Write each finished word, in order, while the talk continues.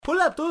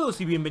Hola a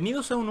todos y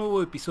bienvenidos a un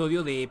nuevo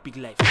episodio de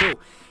EpicLifeStyle.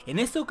 En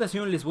esta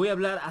ocasión les voy a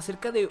hablar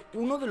acerca de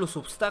uno de los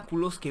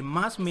obstáculos que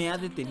más me ha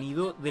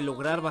detenido de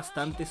lograr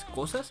bastantes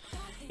cosas.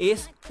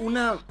 Es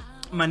una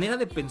manera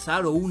de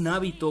pensar o un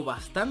hábito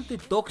bastante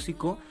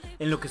tóxico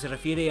en lo que se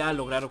refiere a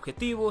lograr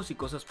objetivos y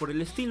cosas por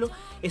el estilo.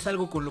 Es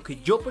algo con lo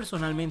que yo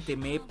personalmente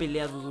me he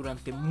peleado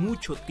durante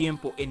mucho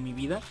tiempo en mi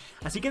vida.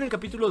 Así que en el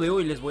capítulo de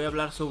hoy les voy a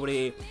hablar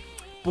sobre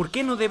 ¿por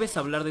qué no debes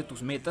hablar de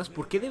tus metas?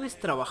 ¿Por qué debes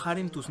trabajar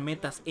en tus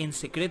metas en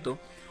secreto?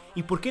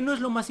 ¿Y por qué no es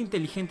lo más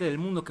inteligente del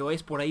mundo que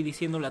vayas por ahí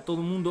diciéndole a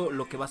todo el mundo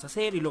lo que vas a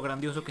hacer y lo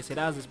grandioso que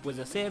serás después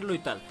de hacerlo y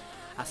tal?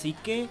 Así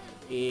que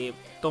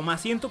toma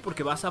asiento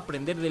porque vas a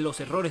aprender de los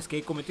errores que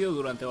he cometido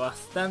durante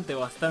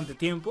bastante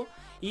tiempo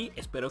y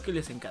espero que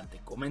les encante.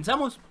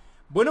 ¡Comenzamos!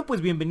 Bueno,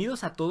 pues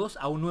bienvenidos a todos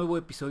a un nuevo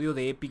episodio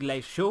de Epic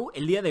Life Show.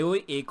 El día de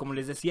hoy, como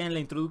les decía en la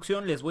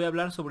introducción, les voy a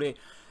hablar sobre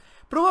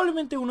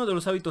probablemente uno de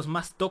los hábitos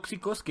más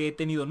tóxicos que he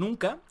tenido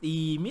nunca.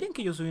 Y miren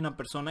que yo soy una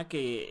persona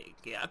que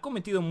ha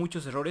cometido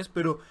muchos errores,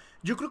 pero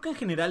yo creo que en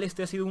general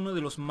este ha sido uno de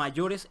los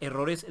mayores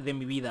errores de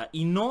mi vida.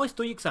 Y no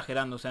estoy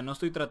exagerando, o sea, no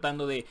estoy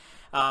tratando de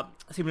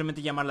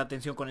simplemente llamar la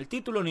atención con el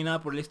título ni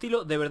nada por el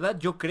estilo. De verdad,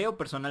 yo creo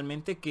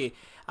personalmente que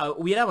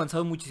hubiera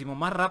avanzado muchísimo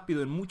más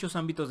rápido en muchos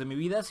ámbitos de mi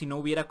vida si no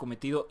hubiera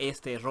cometido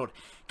este error.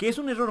 Que es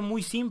un error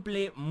muy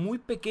simple, muy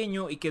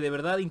pequeño y que de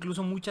verdad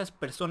incluso muchas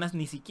personas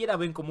ni siquiera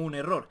ven como un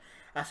error.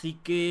 Así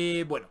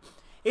que, bueno,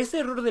 este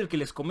error del que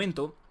les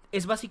comento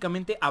es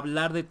básicamente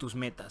hablar de tus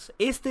metas.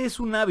 Este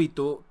es un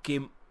hábito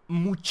que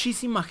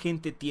muchísima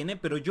gente tiene,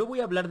 pero yo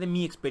voy a hablar de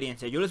mi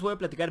experiencia. Yo les voy a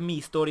platicar mi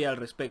historia al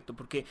respecto,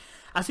 porque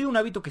ha sido un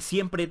hábito que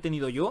siempre he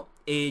tenido yo.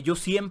 Yo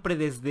siempre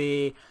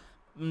desde,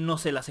 no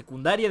sé, la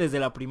secundaria, desde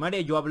la primaria,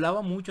 yo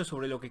hablaba mucho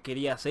sobre lo que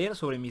quería hacer,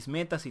 sobre mis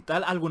metas y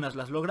tal. Algunas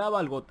las lograba,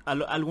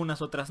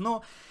 algunas otras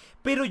no.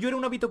 Pero yo era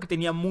un hábito que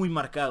tenía muy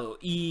marcado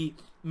y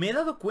me he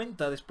dado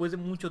cuenta después de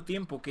mucho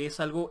tiempo que es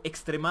algo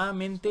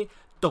extremadamente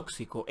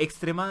tóxico,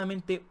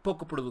 extremadamente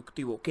poco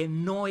productivo, que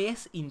no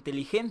es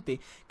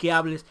inteligente que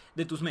hables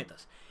de tus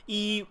metas.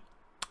 Y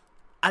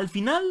al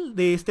final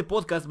de este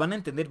podcast van a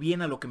entender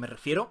bien a lo que me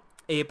refiero.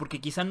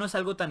 Porque quizá no es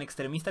algo tan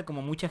extremista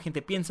como mucha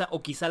gente piensa,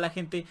 o quizá la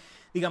gente,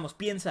 digamos,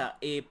 piensa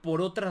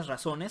por otras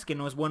razones que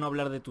no es bueno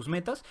hablar de tus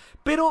metas,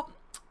 pero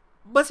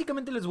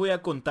básicamente les voy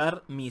a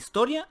contar mi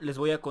historia, les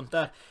voy a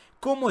contar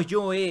cómo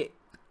yo he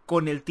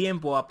con el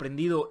tiempo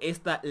aprendido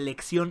esta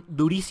lección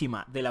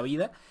durísima de la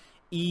vida.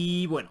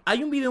 Y bueno,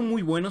 hay un video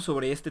muy bueno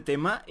sobre este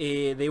tema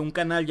de un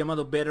canal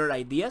llamado Better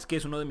Ideas, que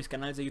es uno de mis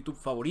canales de YouTube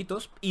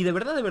favoritos. Y de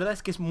verdad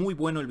es que es muy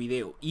bueno el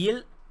video. Y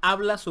él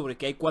habla sobre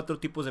que hay 4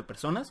 tipos de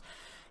personas.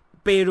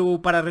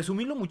 Pero para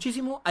resumirlo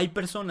muchísimo, hay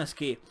personas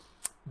que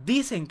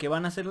dicen que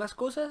van a hacer las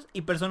cosas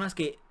y personas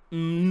que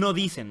no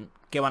dicen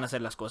que van a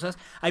hacer las cosas.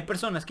 Hay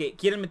personas que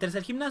quieren meterse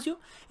al gimnasio,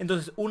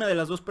 entonces una de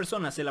las dos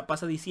personas se la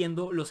pasa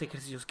diciendo los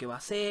ejercicios que va a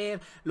hacer,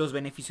 los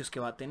beneficios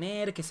que va a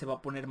tener, que se va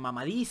a poner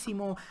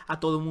mamadísimo, a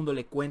todo el mundo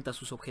le cuenta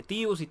sus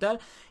objetivos y tal.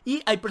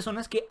 Y hay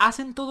personas que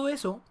hacen todo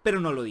eso, pero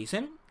no lo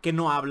dicen, que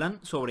no hablan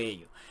sobre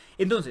ello.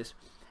 Entonces,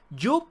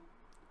 yo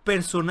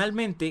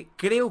personalmente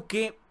creo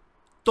que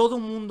todo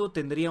mundo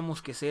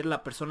tendríamos que ser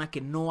la persona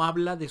que no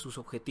habla de sus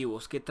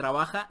objetivos, que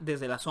trabaja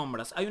desde las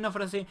sombras. Hay una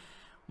frase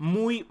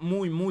muy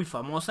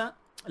famosa,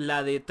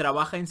 la de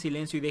trabaja en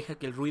silencio y deja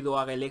que el ruido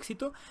haga el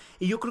éxito.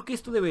 Y yo creo que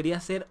esto debería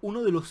ser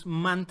uno de los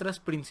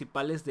mantras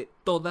principales de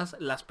todas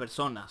las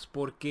personas,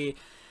 porque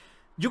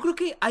yo creo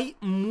que hay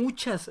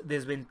muchas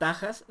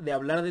desventajas de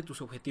hablar de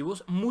tus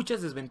objetivos,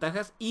 muchas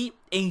desventajas, y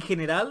en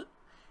general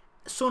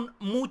son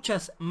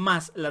muchas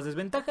más las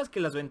desventajas que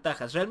las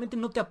ventajas. Realmente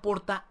no te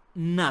aporta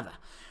nada.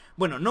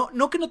 Bueno,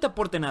 no que no te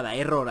aporte nada,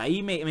 error,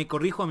 ahí me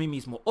corrijo a mí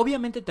mismo.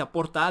 Obviamente te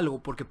aporta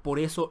algo porque por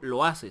eso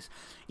lo haces.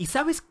 ¿Y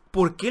sabes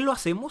por qué lo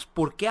hacemos?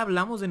 ¿Por qué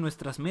hablamos de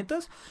nuestras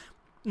metas?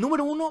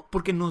 Número 1,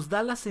 porque nos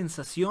da la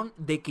sensación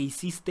de que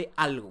hiciste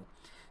algo.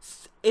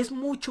 Es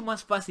mucho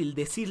más fácil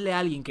decirle a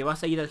alguien que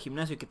vas a ir al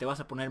gimnasio y que te vas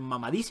a poner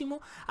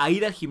mamadísimo a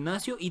ir al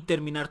gimnasio y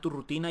terminar tu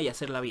rutina y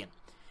hacerla bien.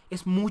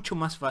 Es mucho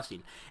más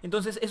fácil.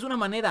 Entonces es una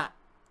manera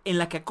en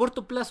la que a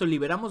corto plazo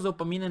liberamos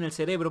dopamina en el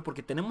cerebro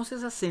porque tenemos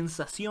esa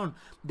sensación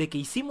de que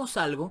hicimos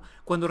algo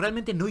cuando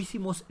realmente no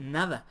hicimos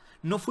nada.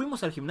 No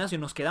fuimos al gimnasio,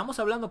 nos quedamos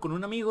hablando con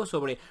un amigo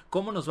sobre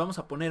cómo nos vamos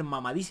a poner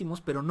mamadísimos,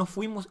 pero no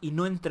fuimos y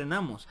no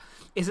entrenamos.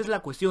 Esa es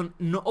la cuestión.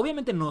 No,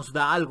 obviamente nos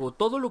da algo.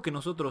 Todo lo que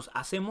nosotros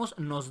hacemos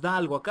nos da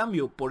algo a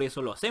cambio, por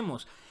eso lo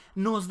hacemos.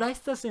 Nos da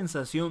esta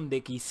sensación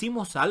de que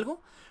hicimos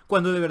algo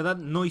cuando de verdad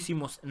no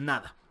hicimos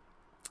nada.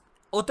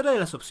 Otra de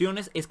las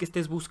opciones es que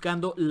estés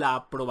buscando la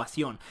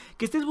aprobación,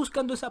 que estés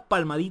buscando esa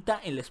palmadita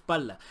en la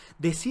espalda,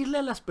 decirle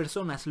a las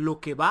personas lo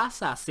que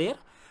vas a hacer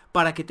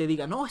para que te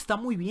digan, no, está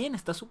muy bien,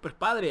 está súper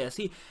padre,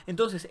 así.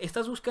 Entonces,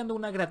 estás buscando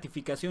una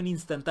gratificación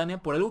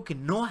instantánea por algo que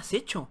no has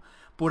hecho,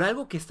 por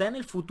algo que está en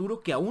el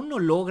futuro que aún no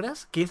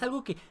logras, que es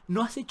algo que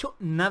no has hecho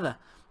nada,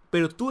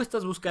 pero tú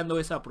estás buscando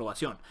esa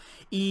aprobación.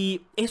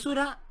 Y eso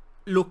era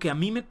lo que a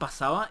mí me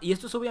pasaba, y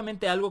esto es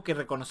obviamente algo que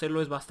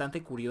reconocerlo es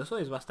bastante curioso,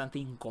 es bastante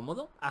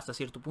incómodo hasta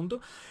cierto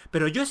punto,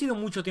 pero yo he sido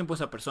mucho tiempo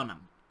esa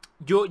persona.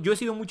 Yo he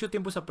sido mucho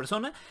tiempo esa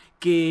persona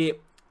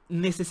que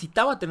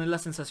necesitaba tener la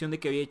sensación de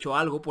que había hecho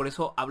algo, por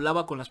eso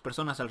hablaba con las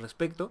personas al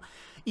respecto.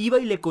 Iba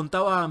y le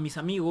contaba a mis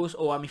amigos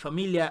o a mi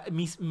familia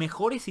mis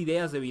mejores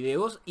ideas de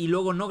videos y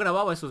luego no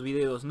grababa esos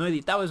videos, no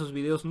editaba esos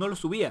videos, no los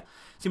subía.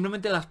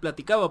 Simplemente las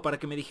platicaba para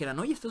que me dijeran,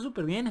 oye, está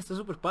súper bien, está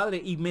súper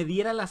padre, y me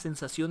diera la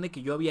sensación de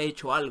que yo había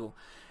hecho algo.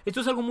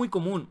 Esto es algo muy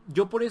común.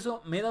 Yo por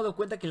eso me he dado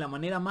cuenta que la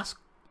manera más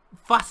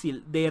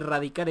fácil de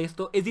erradicar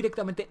esto es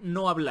directamente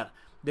no hablar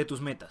de tus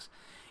metas.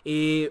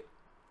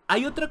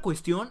 Hay otra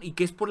cuestión, y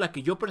que es por la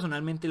que yo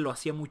personalmente lo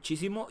hacía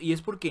muchísimo, y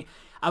es porque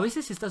a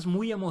veces estás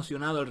muy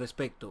emocionado al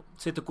respecto.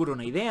 Se te ocurre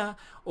una idea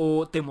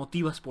o te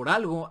motivas por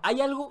algo.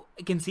 Hay algo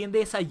que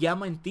enciende esa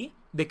llama en ti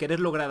de querer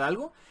lograr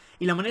algo,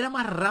 y la manera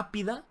más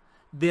rápida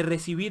de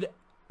recibir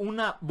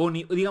una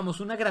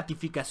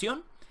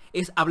gratificación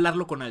es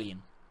hablarlo con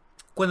alguien.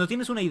 Cuando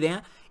tienes una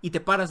idea y te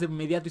paras de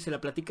inmediato y se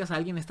la platicas a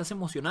alguien, estás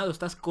emocionado,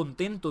 estás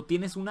contento,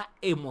 tienes una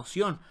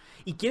emoción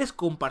y quieres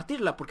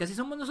compartirla, porque así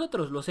somos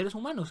nosotros, los seres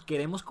humanos,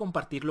 queremos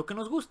compartir lo que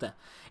nos gusta.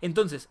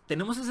 Entonces,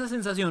 tenemos esa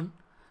sensación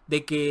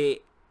de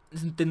que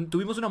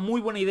tuvimos una muy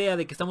buena idea,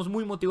 de que estamos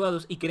muy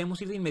motivados y queremos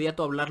ir de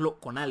inmediato a hablarlo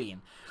con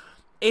alguien.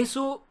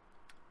 Eso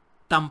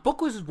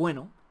tampoco es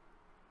bueno.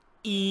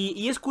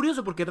 Y es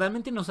curioso porque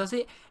realmente nos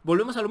hace,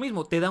 volvemos a lo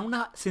mismo, te da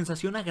una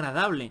sensación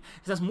agradable,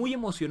 estás muy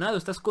emocionado,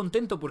 estás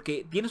contento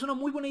porque tienes una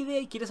muy buena idea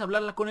y quieres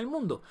hablarla con el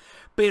mundo,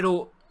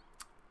 pero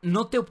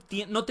no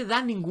te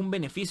da ningún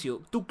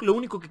beneficio. Tú lo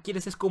único que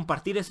quieres es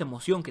compartir esa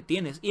emoción que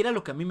tienes, y era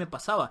lo que a mí me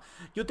pasaba.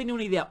 Yo tenía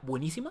una idea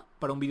buenísima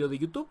para un video de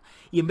YouTube,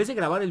 y en vez de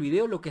grabar el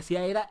video lo que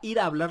hacía era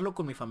ir a hablarlo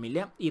con mi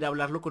familia, ir a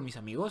hablarlo con mis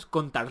amigos,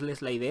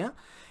 contarles la idea,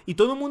 y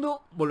todo el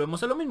mundo,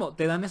 volvemos a lo mismo,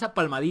 te dan esa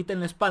palmadita en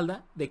la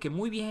espalda de que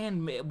muy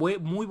bien,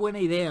 muy buena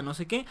idea, no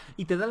sé qué,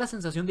 y te da la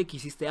sensación de que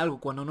hiciste algo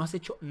cuando no has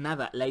hecho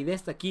nada. La idea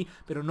está aquí,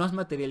 pero no has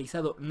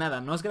materializado nada,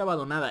 no has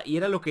grabado nada, y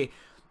era lo que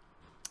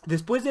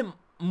después de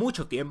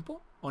mucho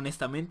tiempo,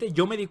 honestamente,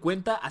 yo me di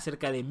cuenta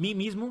acerca de mí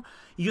mismo.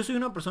 Y yo soy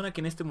una persona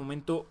que en este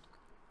momento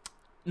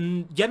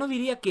ya no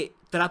diría que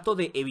trato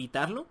de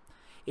evitarlo,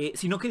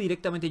 sino que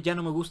directamente ya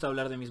no me gusta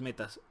hablar de mis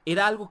metas.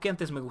 Era algo que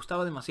antes me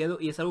gustaba demasiado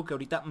y es algo que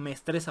ahorita me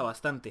estresa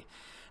bastante.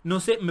 No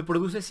sé, me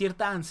produce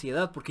cierta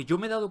ansiedad porque yo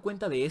me he dado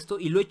cuenta de esto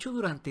y lo he hecho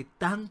durante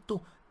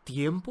tanto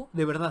tiempo,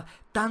 de verdad,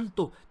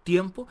 tanto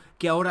tiempo,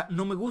 que ahora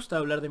no me gusta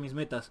hablar de mis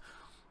metas.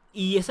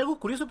 Y es algo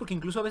curioso porque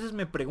incluso a veces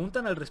me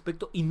preguntan al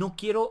respecto y no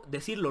quiero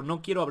decirlo,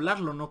 no quiero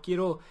hablarlo, no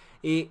quiero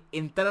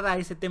entrar a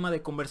ese tema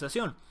de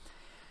conversación.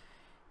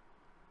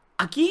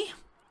 Aquí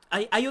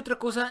hay otra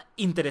cosa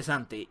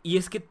interesante, y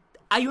es que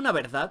hay una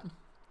verdad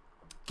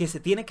que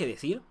se tiene que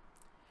decir,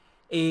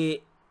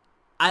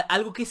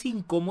 algo que es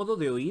incómodo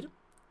de oír,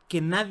 que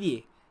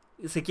nadie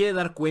se quiere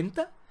dar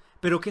cuenta,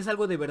 pero que es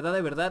algo de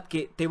verdad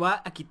que te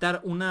va a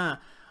quitar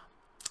una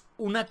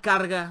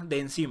carga de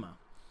encima.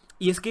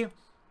 Y es que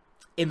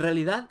en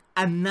realidad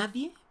a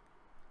nadie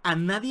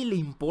le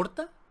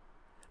importa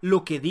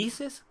lo que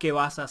dices que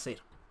vas a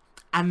hacer.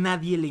 A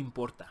nadie le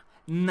importa.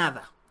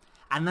 Nada.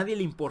 A nadie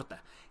le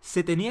importa.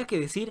 Se tenía que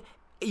decir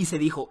y se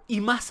dijo.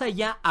 Y más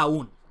allá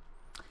aún,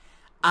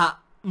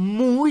 a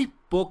muy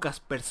pocas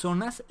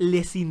personas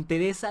les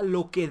interesa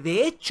lo que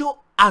de hecho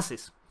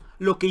haces,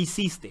 lo que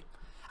hiciste.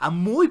 A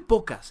muy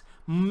pocas,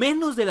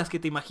 menos de las que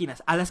te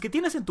imaginas. A las que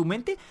tienes en tu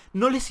mente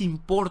no les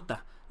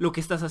importa lo que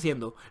estás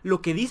haciendo.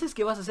 Lo que dices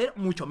que vas a hacer,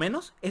 mucho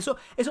menos. Eso,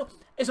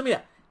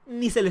 mira,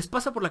 ni se les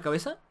pasa por la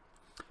cabeza.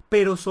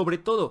 Pero sobre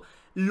todo,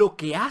 lo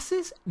que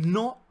haces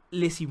no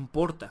les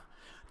importa.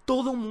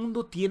 Todo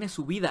mundo tiene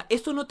su vida.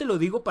 Esto no te lo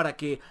digo para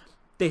que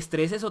te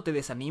estreses o te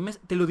desanimes.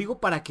 Te lo digo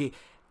para que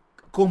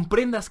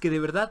comprendas que de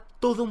verdad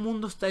todo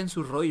mundo está en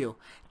su rollo.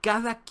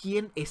 Cada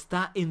quien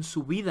está en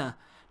su vida.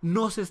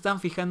 No se están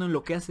fijando en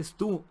lo que haces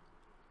tú.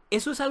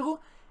 Eso es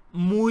algo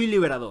muy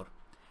liberador.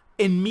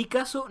 En mi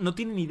caso, no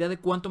tienen ni idea de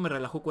cuánto me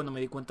relajó cuando me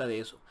di cuenta de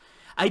eso.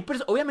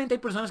 Obviamente hay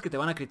personas que te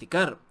van a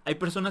criticar. Hay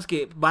personas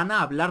que van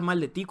a hablar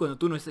mal de ti cuando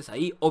tú no estés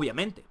ahí,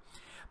 obviamente.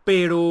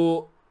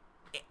 Pero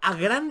a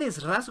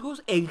grandes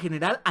rasgos, en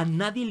general, a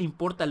nadie le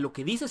importa lo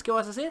que dices que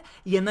vas a hacer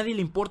y a nadie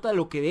le importa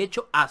lo que de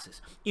hecho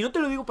haces. Y no te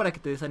lo digo para que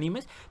te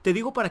desanimes, te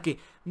digo para que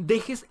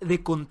dejes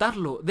de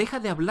contarlo, deja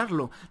de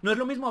hablarlo. No es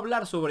lo mismo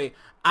hablar sobre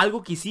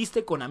algo que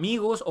hiciste con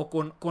amigos o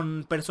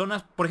con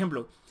personas, por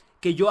ejemplo,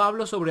 que yo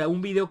hablo sobre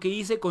un video que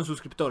hice con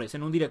suscriptores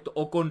en un directo,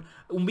 o con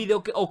un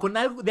video o con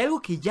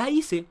algo que ya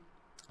hice.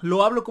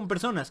 Lo hablo con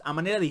personas a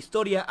manera de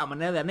historia, a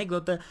manera de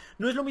anécdota.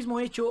 No es lo mismo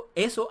hecho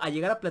eso a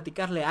llegar a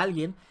platicarle a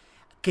alguien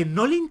que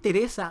no le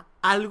interesa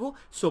algo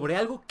sobre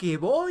algo que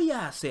voy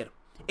a hacer.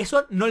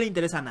 Eso no le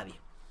interesa a nadie.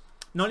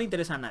 No le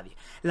interesa a nadie.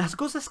 Las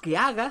cosas que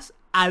hagas,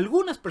 a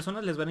algunas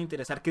personas les van a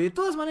interesar, que de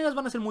todas maneras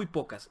van a ser muy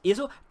pocas. Y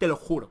eso te lo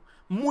juro.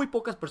 Muy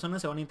pocas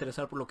personas se van a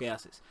interesar por lo que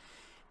haces.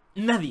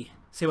 Nadie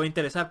se va a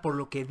interesar por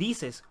lo que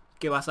dices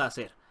que vas a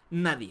hacer.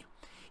 Nadie.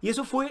 Y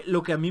eso fue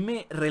lo que a mí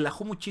me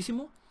relajó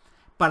muchísimo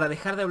para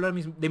dejar de hablar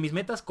de mis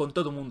metas con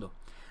todo mundo.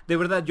 De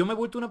verdad, yo me he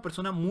vuelto una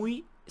persona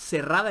muy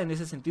cerrada en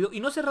ese sentido. Y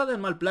no cerrada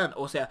en mal plan.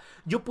 O sea,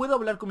 yo puedo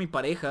hablar con mi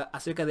pareja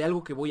acerca de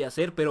algo que voy a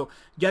hacer, pero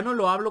ya no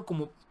lo hablo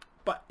como...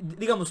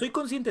 digamos, soy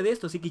consciente de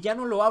esto, así que ya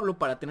no lo hablo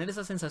para tener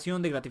esa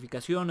sensación de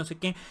gratificación, no sé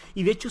qué.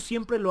 Y de hecho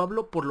siempre lo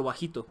hablo por lo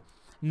bajito.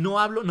 No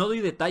hablo, no doy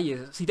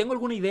detalles. Si tengo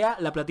alguna idea,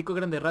 la platico a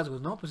grandes rasgos,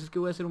 ¿no? Pues es que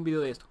voy a hacer un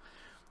video de esto.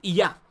 Y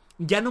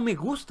ya no me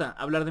gusta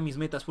hablar de mis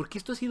metas, porque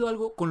esto ha sido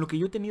algo con lo que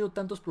yo he tenido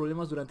tantos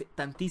problemas durante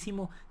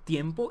tantísimo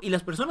tiempo. Y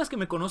las personas que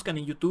me conozcan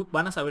en YouTube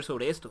van a saber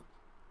sobre esto.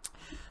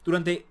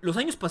 Durante los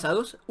años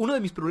pasados, uno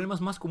de mis problemas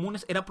más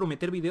comunes era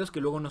prometer videos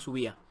que luego no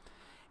subía.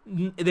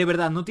 De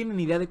verdad, no tienen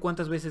ni idea de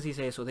cuántas veces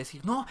hice eso.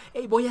 Decir, no,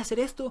 hey, voy a hacer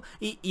esto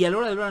y a la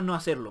hora de la hora no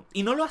hacerlo.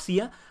 Y no lo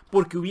hacía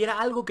porque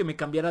hubiera algo que me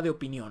cambiara de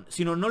opinión,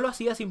 sino no lo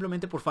hacía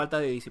simplemente por falta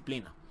de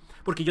disciplina.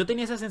 Porque yo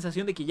tenía esa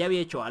sensación de que ya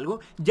había hecho algo,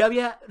 ya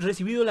había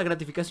recibido la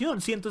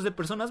gratificación. Cientos de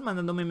personas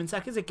mandándome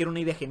mensajes de que era una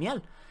idea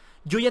genial.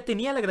 Yo ya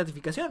tenía la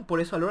gratificación, por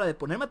eso a la hora de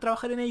ponerme a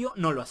trabajar en ello,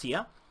 no lo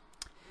hacía.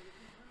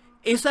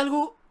 Es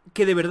algo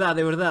que de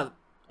verdad,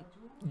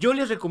 yo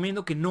les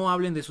recomiendo que no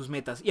hablen de sus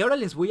metas. Y ahora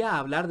les voy a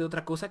hablar de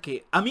otra cosa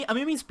que a mí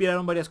me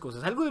inspiraron varias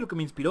cosas. Algo de lo que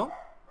me inspiró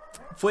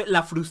fue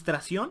la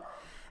frustración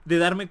de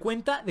darme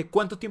cuenta de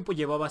cuánto tiempo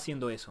llevaba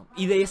haciendo eso.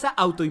 Y de esa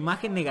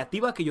autoimagen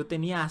negativa que yo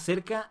tenía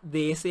acerca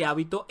de ese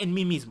hábito en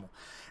mí mismo.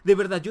 De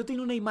verdad, yo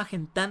tenía una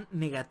imagen tan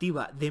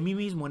negativa de mí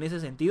mismo en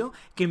ese sentido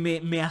que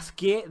me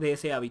asqué de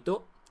ese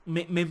hábito.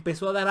 Me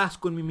empezó a dar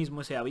asco en mí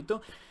mismo ese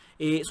hábito.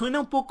 Suena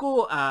un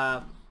poco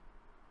a...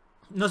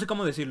 no sé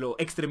cómo decirlo,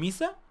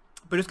 extremista.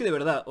 Pero es que de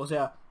verdad, o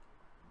sea...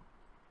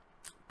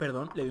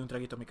 perdón, le di un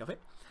traguito a mi café.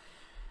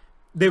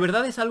 De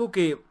verdad es algo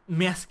que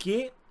me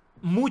asqué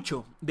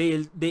mucho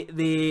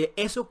de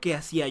eso que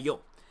hacía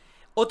yo.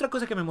 Otra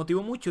cosa que me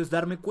motivó mucho es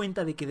darme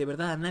cuenta de que de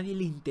verdad a nadie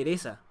le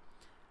interesa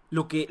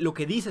lo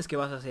que dices que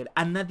vas a hacer.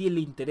 A nadie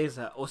le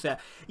interesa. O sea,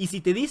 y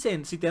si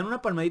te dan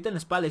una palmadita en la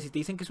espalda y si te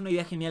dicen que es una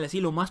idea genial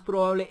así, lo más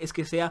probable es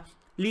que sea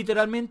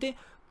literalmente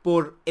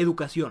por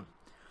educación.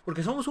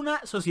 Porque somos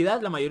una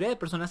sociedad, la mayoría de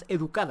personas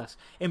educadas.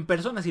 En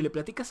personas, si le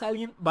platicas a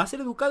alguien, va a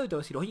ser educado y te va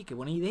a decir, oye, qué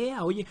buena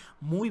idea, oye,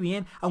 muy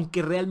bien,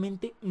 aunque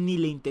realmente ni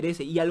le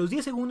interese. Y a los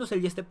 10 segundos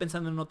él ya esté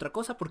pensando en otra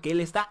cosa porque él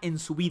está en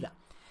su vida.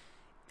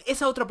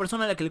 Esa otra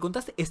persona a la que le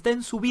contaste está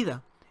en su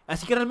vida.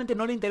 Así que realmente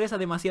no le interesa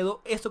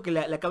demasiado esto que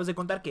le acabas de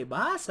contar que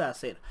vas a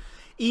hacer.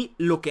 Y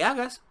lo que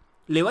hagas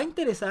le va a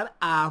interesar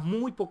a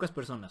muy pocas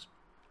personas.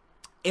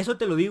 Eso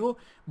te lo digo,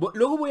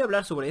 luego voy a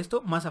hablar sobre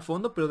esto más a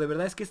fondo, pero de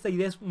verdad es que esta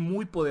idea es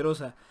muy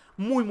poderosa,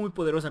 muy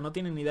poderosa, no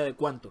tienen ni idea de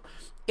cuánto.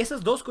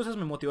 Esas dos cosas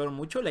me motivaron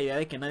mucho, la idea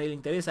de que a nadie le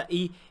interesa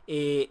y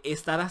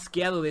estar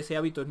asqueado de ese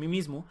hábito en mí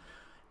mismo.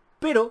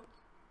 Pero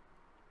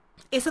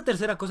esa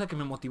tercera cosa que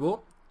me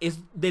motivó es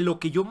de lo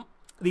que yo,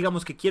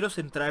 digamos que quiero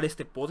centrar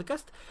este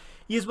podcast,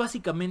 y es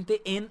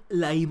básicamente en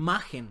la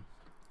imagen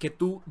que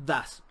tú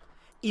das.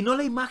 Y no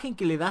la imagen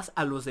que le das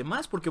a los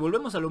demás, porque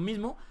volvemos a lo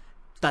mismo.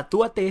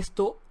 Tatúate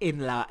esto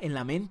en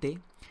la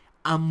mente.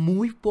 A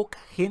muy poca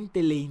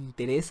gente le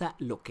interesa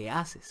lo que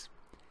haces.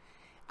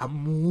 A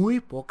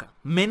muy poca.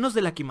 Menos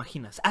de la que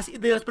imaginas. Así,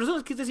 de las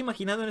personas que estés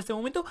imaginando en este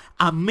momento,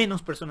 a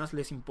menos personas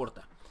les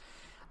importa.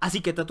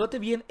 Así que tatúate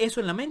bien eso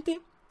en la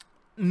mente.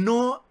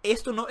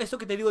 Esto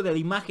que te digo de la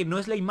imagen no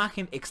es la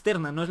imagen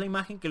externa, no es la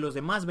imagen que los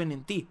demás ven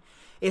en ti.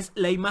 Es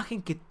la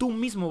imagen que tú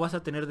mismo vas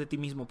a tener de ti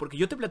mismo. Porque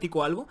yo te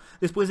platico algo,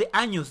 después de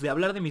años de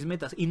hablar de mis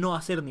metas y no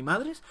hacer ni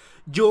madres,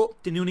 yo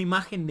tenía una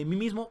imagen de mí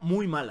mismo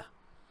muy mala.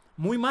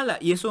 Muy mala,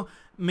 y eso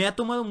me ha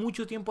tomado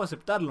mucho tiempo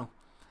aceptarlo.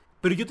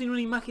 Pero yo tenía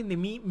una imagen de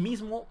mí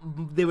mismo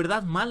de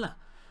verdad mala.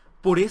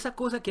 Por esa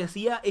cosa que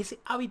hacía,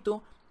 ese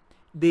hábito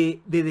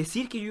de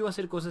decir que yo iba a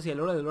hacer cosas y a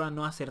la hora de la hora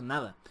no hacer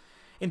nada.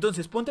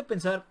 Entonces ponte a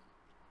pensar,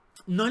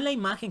 no en la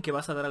imagen que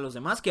vas a dar a los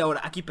demás, que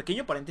ahora, aquí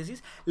pequeño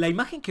paréntesis, la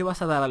imagen que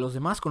vas a dar a los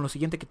demás con lo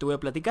siguiente que te voy a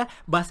platicar,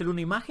 va a ser una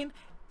imagen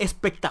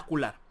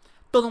espectacular.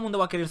 Todo el mundo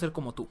va a querer ser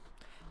como tú.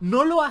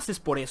 No lo haces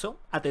por eso,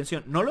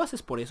 atención, no lo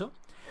haces por eso,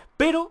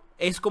 pero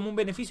es como un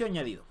beneficio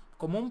añadido,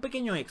 como un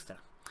pequeño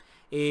extra.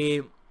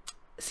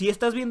 Si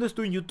estás viendo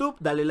esto en YouTube,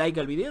 dale like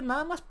al video,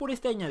 nada más por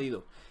este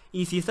añadido.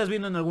 Y si estás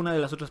viendo en alguna de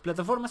las otras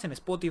plataformas, en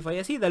Spotify y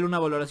así, dale una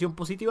valoración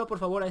positiva por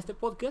favor a este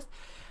podcast.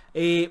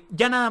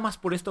 Ya nada más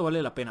por esto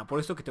vale la pena, por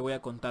esto que te voy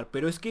a contar.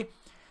 Pero es que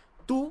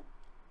tú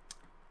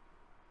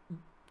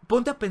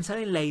ponte a pensar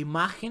en la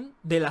imagen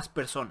de las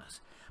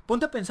personas.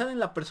 Ponte a pensar en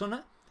la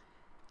persona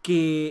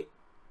que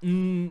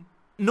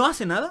no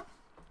hace nada,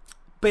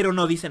 pero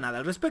no dice nada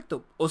al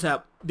respecto. O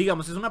sea,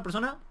 digamos, es una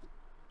persona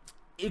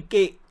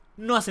que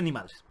no hace ni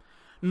madres.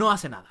 No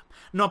hace nada.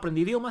 No aprende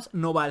idiomas,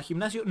 no va al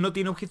gimnasio, no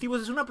tiene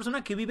objetivos. Es una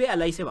persona que vive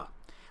al ahí se va.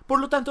 Por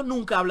lo tanto,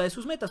 nunca habla de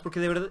sus metas, porque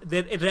de verdad,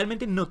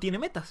 realmente no tiene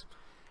metas.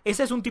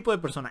 Ese es un tipo de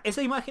persona.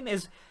 Esa imagen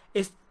es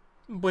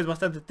pues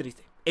bastante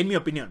triste, en mi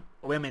opinión.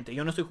 Obviamente,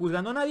 yo no estoy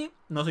juzgando a nadie,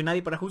 no soy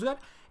nadie para juzgar.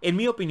 En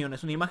mi opinión,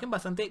 es una imagen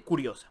bastante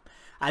curiosa.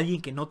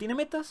 Alguien que no tiene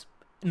metas,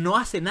 no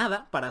hace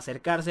nada para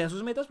acercarse a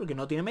sus metas, porque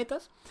no tiene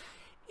metas.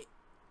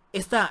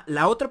 Está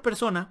la otra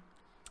persona,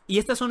 y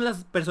estas son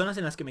las personas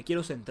en las que me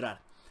quiero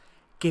centrar,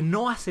 que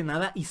no hace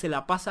nada y se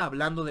la pasa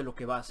hablando de lo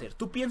que va a hacer.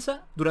 Tú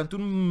piensa durante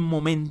un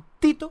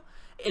momentito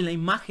en la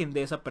imagen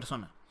de esa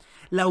persona,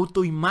 la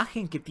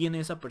autoimagen que tiene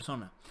esa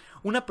persona.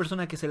 Una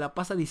persona que se la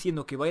pasa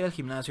diciendo que va a ir al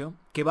gimnasio,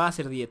 que va a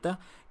hacer dieta,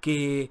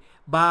 que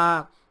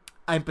va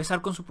a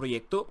empezar con su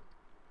proyecto,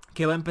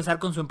 que va a empezar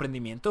con su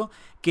emprendimiento,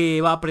 que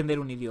va a aprender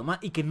un idioma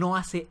y que no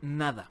hace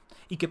nada.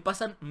 Y que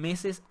pasan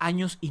meses,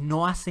 años y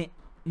no hace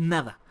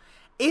nada.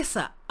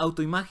 Esa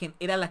autoimagen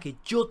era la que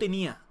yo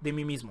tenía de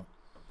mí mismo.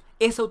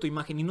 Esa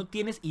autoimagen, y no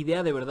tienes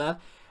idea de verdad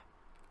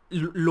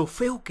lo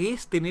feo que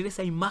es tener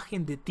esa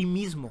imagen de ti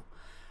mismo.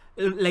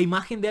 La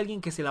imagen de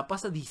alguien que se la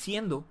pasa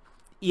diciendo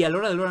y a la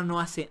hora de la hora no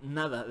hace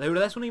nada. De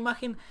verdad es una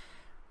imagen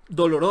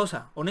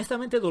dolorosa,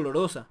 honestamente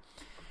dolorosa.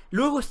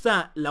 Luego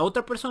está la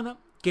otra persona,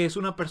 que es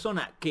una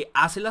persona que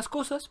hace las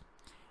cosas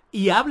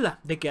y habla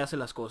de que hace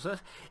las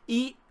cosas.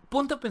 Y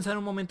ponte a pensar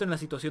un momento en la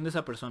situación de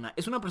esa persona.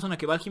 Es una persona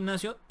que va al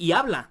gimnasio y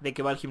habla de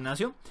que va al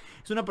gimnasio.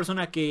 Es una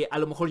persona que a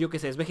lo mejor yo que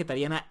sé es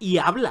vegetariana y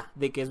habla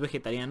de que es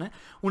vegetariana.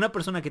 Una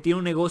persona que tiene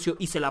un negocio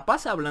y se la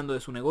pasa hablando de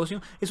su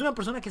negocio. Es una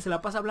persona que se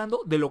la pasa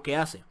hablando de lo que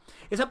hace.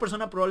 Esa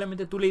persona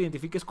probablemente tú le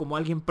identifiques como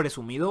alguien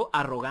presumido,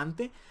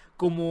 arrogante,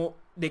 como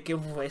de que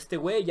este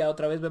güey ya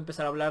otra vez va a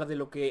empezar a hablar de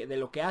lo que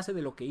hace,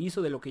 de lo que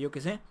hizo, de lo que yo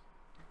que sé.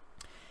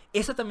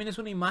 Esa también es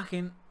una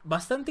imagen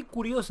bastante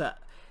curiosa.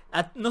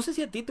 No sé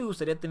si a ti te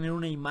gustaría tener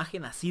una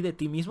imagen así de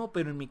ti mismo,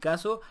 pero en mi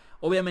caso,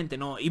 obviamente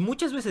no. Y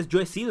muchas veces yo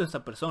he sido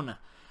esa persona.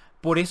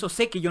 Por eso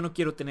sé que yo no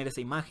quiero tener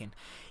esa imagen.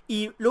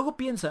 Y luego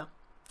piensa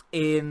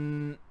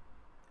en...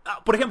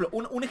 por ejemplo,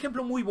 un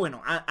ejemplo muy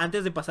bueno,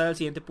 antes de pasar al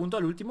siguiente punto,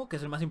 al último, que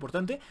es el más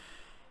importante.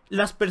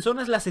 Las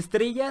personas, las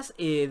estrellas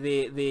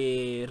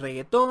de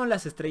reggaetón,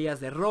 las estrellas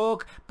de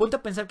rock, ponte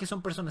a pensar que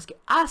son personas que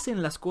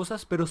hacen las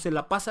cosas, pero se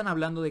la pasan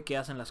hablando de que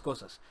hacen las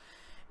cosas.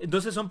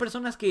 Entonces son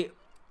personas que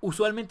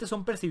usualmente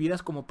son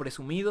percibidas como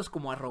presumidos,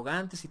 como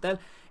arrogantes y tal.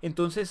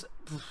 Entonces,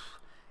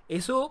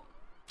 eso,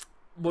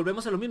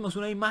 volvemos a lo mismo, es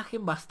una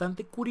imagen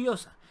bastante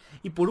curiosa.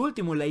 Y por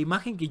último, la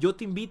imagen que yo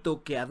te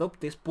invito que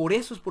adoptes, por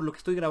eso es por lo que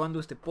estoy grabando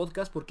este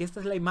podcast, porque esta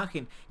es la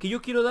imagen que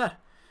yo quiero dar.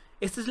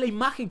 Esta es la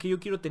imagen que yo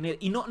quiero tener.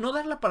 Y no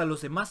darla para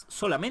los demás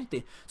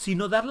solamente,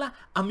 sino darla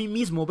a mí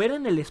mismo, ver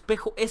en el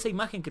espejo esa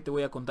imagen que te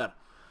voy a contar.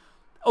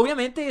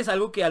 Obviamente es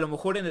algo que a lo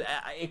mejor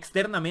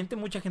externamente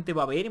mucha gente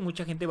va a ver y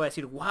mucha gente va a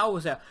decir, wow,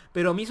 o sea,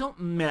 pero a mí eso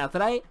me la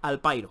trae al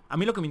pairo. A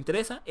mí lo que me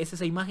interesa es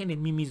esa imagen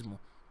en mí mismo.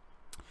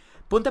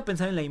 Ponte a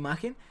pensar en la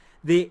imagen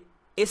de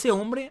ese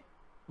hombre.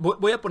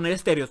 Voy a poner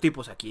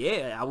estereotipos aquí,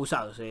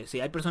 abusados.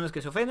 Si hay personas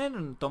que se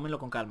ofenden, tómenlo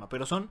con calma,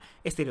 pero son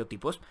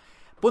estereotipos.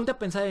 Ponte a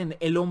pensar en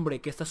el hombre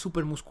que está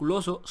súper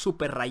musculoso,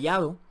 súper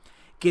rayado,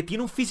 que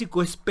tiene un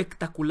físico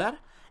espectacular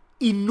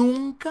y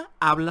nunca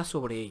habla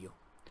sobre ello.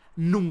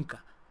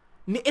 Nunca.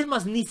 Es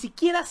más, ni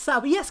siquiera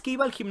sabías que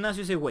iba al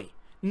gimnasio ese güey.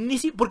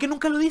 Porque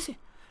nunca lo dice.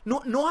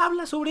 No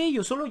habla sobre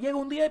ello. Solo llega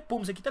un día y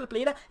pum, se quita la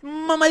playera.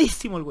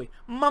 Mamadísimo el güey.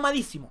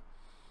 Mamadísimo.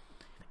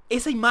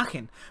 Esa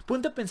imagen.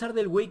 Ponte a pensar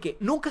del güey que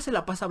nunca se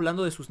la pasa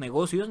hablando de sus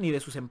negocios, ni de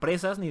sus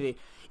empresas,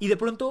 y de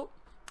pronto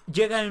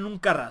llega en un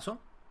carrazo,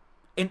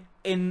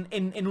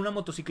 en una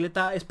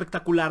motocicleta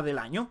espectacular del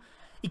año,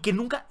 y que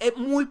nunca,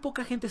 muy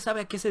poca gente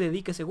sabe a qué se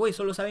dedica ese güey.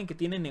 Solo saben que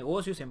tiene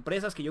negocios,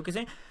 empresas, que yo qué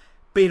sé,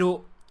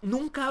 pero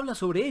nunca habla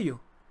sobre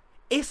ello.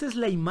 Esa es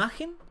la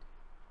imagen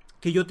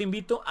que yo te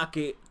invito a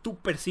que tú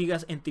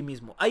persigas en ti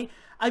mismo. Hay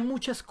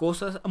muchas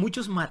cosas,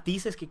 muchos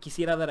matices que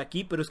quisiera dar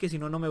aquí, pero es que si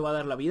no, no me va a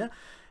dar la vida.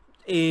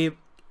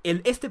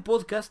 Este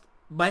podcast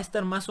va a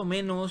estar más o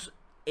menos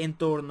en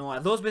torno a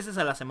 2 veces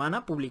a la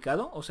semana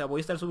publicado. O sea, voy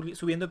a estar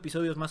subiendo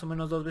episodios más o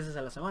menos 2 veces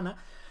a la semana.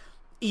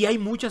 Y hay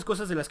muchas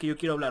cosas de las que yo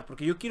quiero hablar,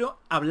 porque yo quiero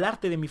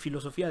hablarte de mi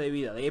filosofía de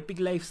vida, de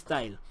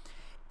EpicLifeStyle.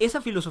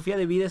 Esa filosofía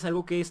de vida es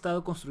algo que he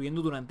estado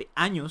construyendo durante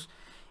años.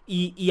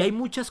 Y hay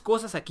muchas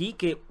cosas aquí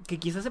que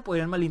quizás se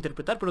podrían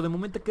malinterpretar, pero de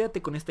momento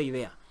quédate con esta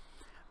idea.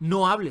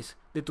 No hables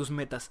de tus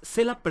metas.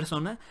 Sé la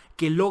persona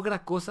que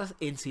logra cosas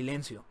en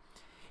silencio.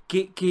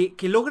 Que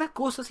logra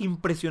cosas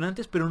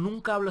impresionantes, pero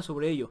nunca habla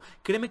sobre ello.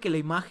 Créeme que la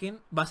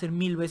imagen va a ser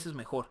 1000 veces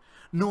mejor.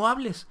 No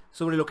hables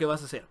sobre lo que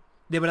vas a hacer.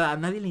 De verdad, a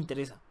nadie le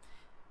interesa.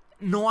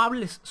 No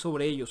hables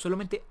sobre ello.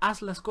 Solamente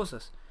haz las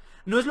cosas.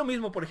 No es lo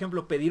mismo, por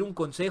ejemplo, pedir un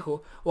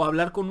consejo o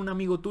hablar con un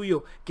amigo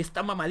tuyo que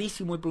está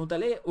mamadísimo y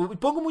preguntarle.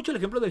 Pongo mucho el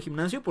ejemplo del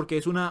gimnasio porque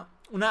es una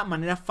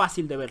manera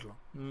fácil de verlo.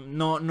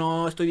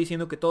 No estoy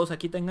diciendo que todos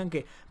aquí tengan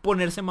que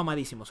ponerse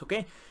mamadísimos, ¿ok?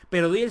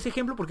 Pero doy ese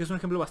ejemplo porque es un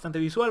ejemplo bastante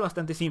visual,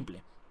 bastante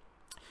simple.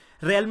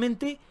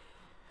 Realmente,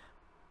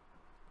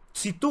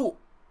 si tú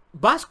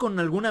vas con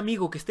algún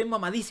amigo que esté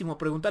mamadísimo a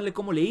preguntarle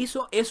cómo le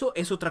hizo, eso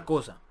es otra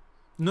cosa.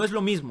 No es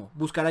lo mismo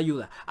buscar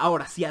ayuda.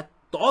 Ahora, si a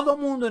todo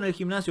mundo en el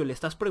gimnasio le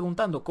estás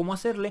preguntando cómo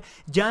hacerle,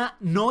 ya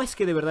no es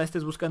que de verdad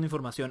estés buscando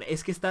información,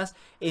 es que estás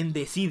en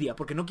desidia,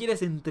 porque no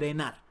quieres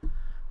entrenar.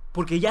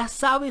 Porque ya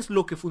sabes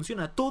lo que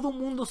funciona, todo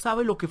mundo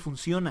sabe lo que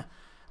funciona.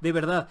 De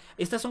verdad,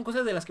 estas son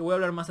cosas de las que voy a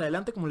hablar más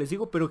adelante, como les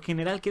digo, pero en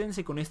general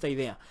quédense con esta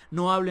idea.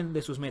 No hablen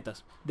de sus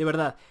metas, de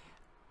verdad.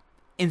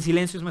 En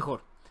silencio es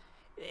mejor.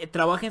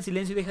 Trabaja en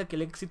silencio y deja que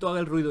el éxito haga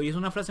el ruido. Y es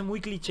una frase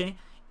muy cliché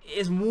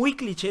es muy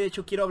cliché, de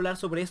hecho quiero hablar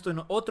sobre esto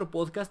en otro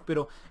podcast,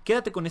 pero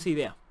quédate con esa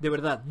idea, de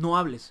verdad, no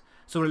hables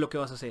sobre lo que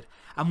vas a hacer.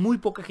 A muy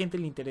poca gente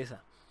le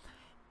interesa.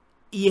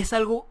 Y es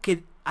algo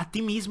que a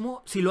ti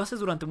mismo, si lo haces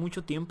durante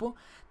mucho tiempo,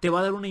 te va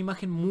a dar una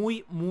imagen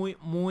muy, muy,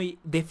 muy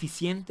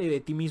deficiente de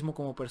ti mismo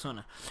como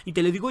persona. Y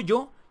te lo digo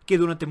yo, que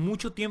durante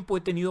mucho tiempo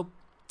he tenido,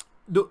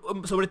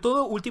 sobre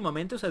todo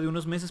últimamente, o sea, de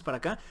unos meses para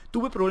acá,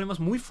 tuve problemas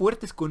muy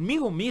fuertes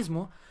conmigo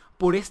mismo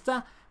por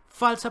esta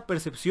falsa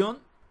percepción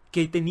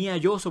que tenía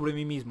yo sobre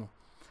mí mismo.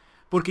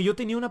 Porque yo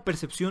tenía una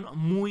percepción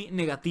muy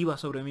negativa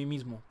sobre mí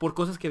mismo, por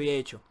cosas que había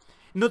hecho.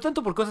 No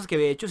tanto por cosas que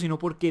había hecho, sino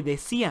porque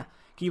decía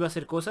que iba a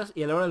hacer cosas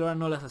y a la hora de la hora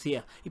no las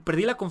hacía. Y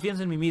perdí la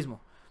confianza en mí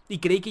mismo. Y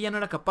creí que ya no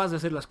era capaz de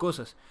hacer las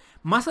cosas.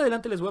 Más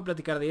adelante les voy a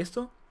platicar de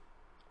esto.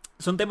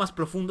 Son temas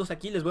profundos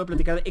aquí. Les voy a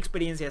platicar de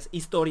experiencias,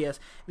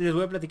 historias. Les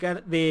voy a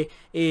platicar de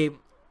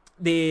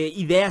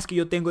ideas que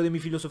yo tengo, de mi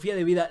filosofía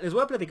de vida. Les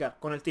voy a platicar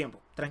con el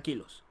tiempo.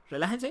 Tranquilos.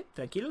 Relájense,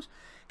 tranquilos.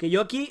 Que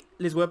yo aquí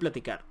les voy a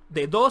platicar.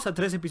 De 2 a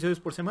 3 episodios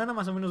por semana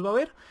más o menos va a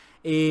haber.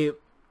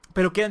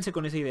 Pero quédense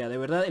con esa idea. De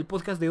verdad, el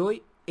podcast de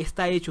hoy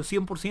está hecho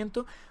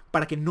 100%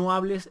 para que no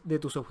hables de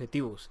tus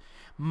objetivos.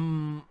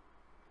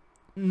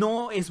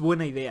 No es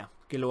buena idea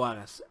que lo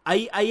hagas.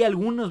 Hay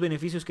algunos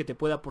beneficios que te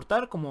puede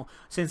aportar, como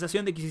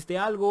sensación de que hiciste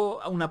algo,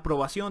 una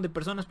aprobación de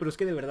personas, pero es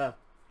que de verdad,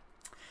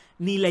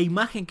 ni la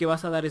imagen que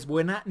vas a dar es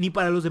buena, ni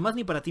para los demás,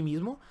 ni para ti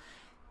mismo.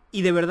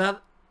 Y de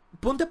verdad,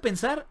 ponte a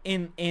pensar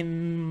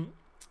en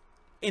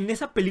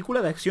esa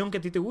película de acción que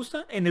a ti te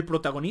gusta, en el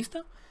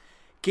protagonista,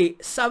 que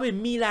sabe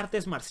 1000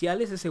 artes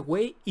marciales ese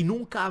güey y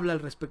nunca habla al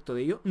respecto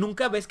de ello.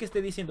 Nunca ves que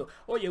esté diciendo,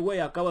 oye güey,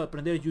 acabo de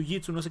aprender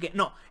jiu-jitsu, no sé qué.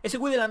 No, ese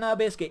güey de la nada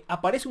ves que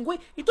aparece un güey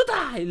y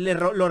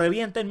lo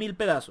revienta en 1000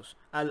 pedazos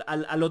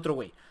al otro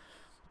güey.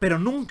 Pero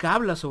nunca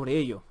habla sobre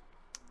ello.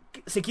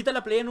 Se quita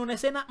la playa en una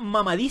escena,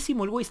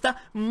 mamadísimo, el güey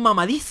está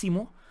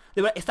mamadísimo.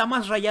 De verdad, está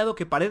más rayado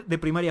que pared de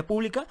primaria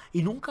pública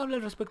y nunca habla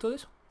al respecto de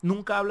eso.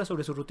 Nunca habla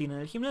sobre su rutina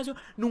en el gimnasio,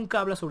 nunca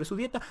habla sobre su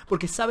dieta,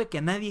 porque sabe que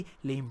a nadie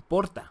le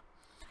importa.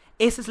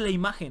 Esa es la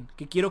imagen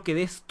que quiero que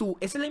des tú.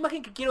 Esa es la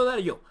imagen que quiero dar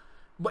yo.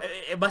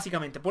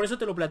 Básicamente, por eso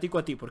te lo platico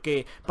a ti.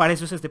 Porque para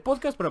eso es este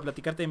podcast, para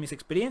platicarte de mis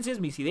experiencias,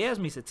 mis ideas,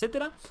 mis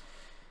etcétera.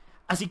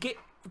 Así que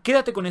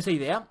quédate con esa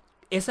idea.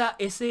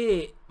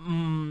 Ese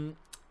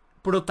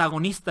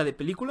protagonista de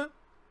película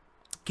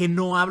que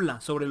no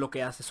habla sobre lo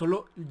que hace.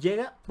 Solo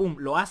llega, pum,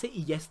 lo hace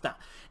y ya está.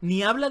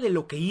 Ni habla de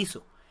lo que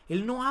hizo.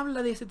 Él no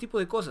habla de ese tipo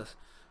de cosas.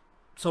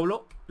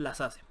 Solo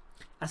las hace.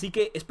 Así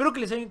que espero que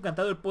les haya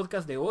encantado el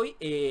podcast de hoy.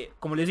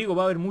 Como les digo,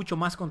 va a haber mucho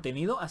más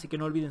contenido, así que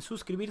no olviden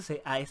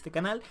suscribirse a este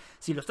canal.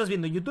 Si lo estás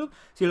viendo en YouTube,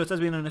 si lo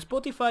estás viendo en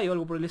Spotify o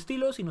algo por el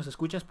estilo, si nos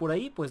escuchas por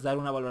ahí, pues dar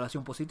una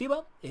valoración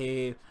positiva,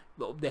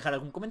 dejar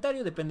algún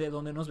comentario, depende de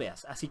dónde nos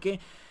veas. Así que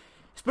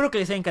espero que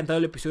les haya encantado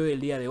el episodio del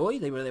día de hoy.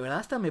 De verdad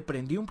hasta me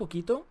prendí un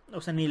poquito,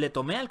 o sea, ni le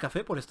tomé al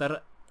café por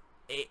estar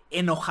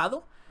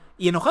enojado.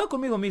 Y enojado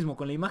conmigo mismo,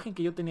 con la imagen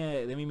que yo tenía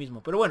de mí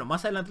mismo. Pero bueno,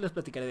 más adelante les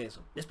platicaré de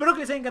eso. Espero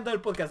que les haya encantado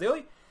el podcast de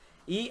hoy.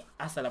 Y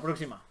hasta la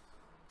próxima.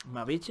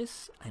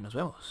 Mabiches, ahí nos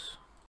vemos.